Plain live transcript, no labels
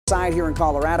side here in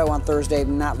Colorado on Thursday,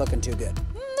 not looking too good.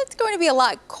 It's going to be a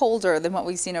lot colder than what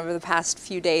we've seen over the past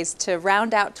few days to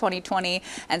round out 2020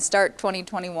 and start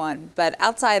 2021. But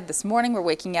outside this morning, we're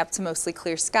waking up to mostly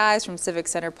clear skies from Civic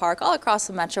Center Park all across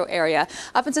the metro area.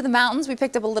 Up into the mountains, we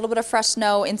picked up a little bit of fresh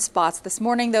snow in spots this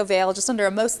morning, though Vail just under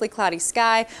a mostly cloudy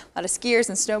sky. A lot of skiers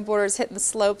and snowboarders hitting the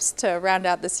slopes to round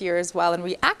out this year as well. And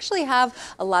we actually have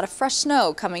a lot of fresh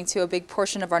snow coming to a big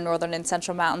portion of our northern and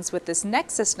central mountains with this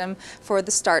next system for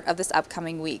the start of this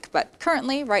upcoming week. But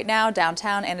currently, right now,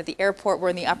 downtown and at the airport, we're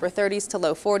in the upper 30s to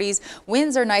low 40s.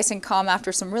 Winds are nice and calm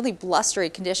after some really blustery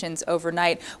conditions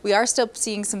overnight. We are still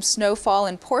seeing some snowfall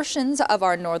in portions of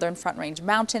our northern Front Range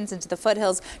mountains into the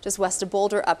foothills just west of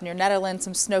Boulder up near Netherland.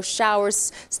 Some snow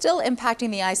showers still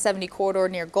impacting the I-70 corridor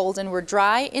near Golden. We're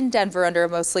dry in Denver under a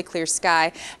mostly clear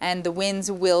sky, and the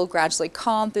winds will gradually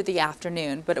calm through the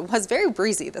afternoon, but it was very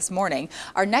breezy this morning.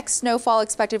 Our next snowfall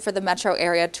expected for the metro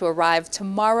area to arrive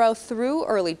tomorrow through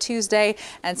early Tuesday,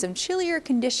 and some chillier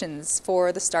conditions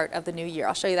for the start of the new year.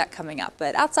 I'll show you that coming up.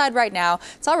 But outside right now,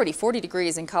 it's already 40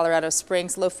 degrees in Colorado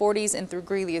Springs, low 40s in through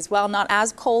Greeley as well. Not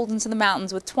as cold into the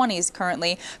mountains with 20s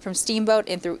currently from Steamboat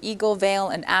in through Eagle, Vail,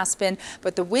 and Aspen.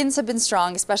 But the winds have been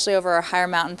strong, especially over our higher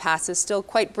mountain passes. Still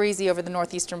quite breezy over the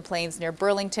northeastern plains near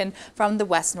Burlington from the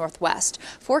west-northwest.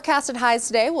 Forecasted highs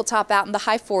today will top out in the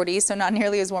high 40s, so not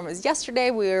nearly as warm as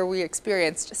yesterday where we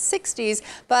experienced 60s,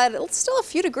 but it's still a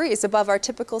few degrees above our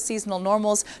typical seasonal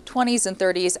normals, 20s and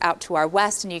 30s out to our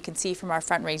west. And you can see from our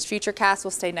Front Range Futurecast,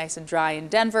 we'll stay nice and dry in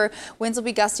Denver. Winds will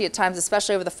be gusty at times,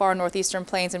 especially over the far northeastern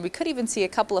plains, and we could even see a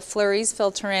couple of flurries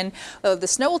filter in. The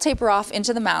snow will taper off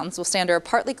into the mountains. We'll stay under a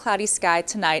partly cloudy sky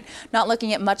tonight. Not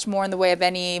looking at much more in the way of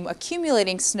any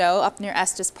accumulating snow up near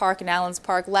Estes Park and Allens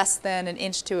Park, less than an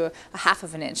inch to a half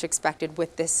of an inch expected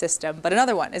with this system, but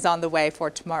another one is on the way for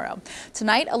tomorrow.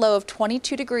 Tonight, a low of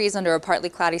 22 degrees under a partly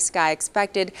cloudy sky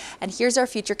expected, and here's our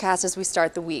Futurecast as we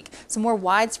start the week. Some more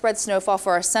widespread snowfall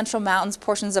for our central mountains.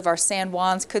 Portions of our San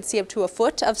Juans could see up to a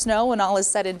foot of snow when all is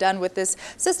said and done with this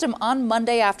system on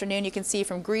Monday afternoon. You can see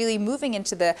from Greeley moving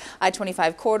into the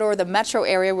I-25 corridor, the metro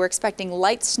area. We're expecting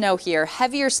light snow here,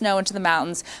 heavier snow into the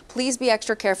mountains. Please be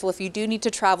extra careful if you do need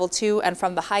to travel to and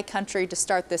from the high country to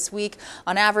start this week.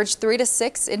 On average, 3 to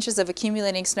 6 inches of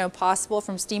accumulating snow possible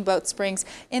from Steamboat Springs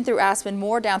in through Aspen,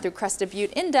 more down through Crested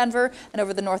Butte in Denver and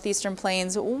over the northeastern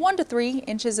plains. 1 to 3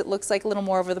 inches, it looks like, a little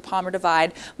more over the Palmer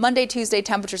Divide. Monday, Tuesday,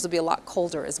 temperatures will be a lot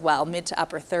colder as well, mid to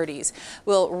upper 30s.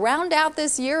 We'll round out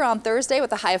this year on Thursday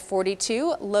with a high of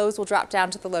 42. Lows will drop down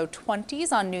to the low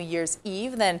 20s on New Year's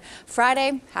Eve. Then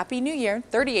Friday, Happy New Year,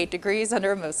 38 degrees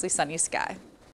under a mostly sunny sky.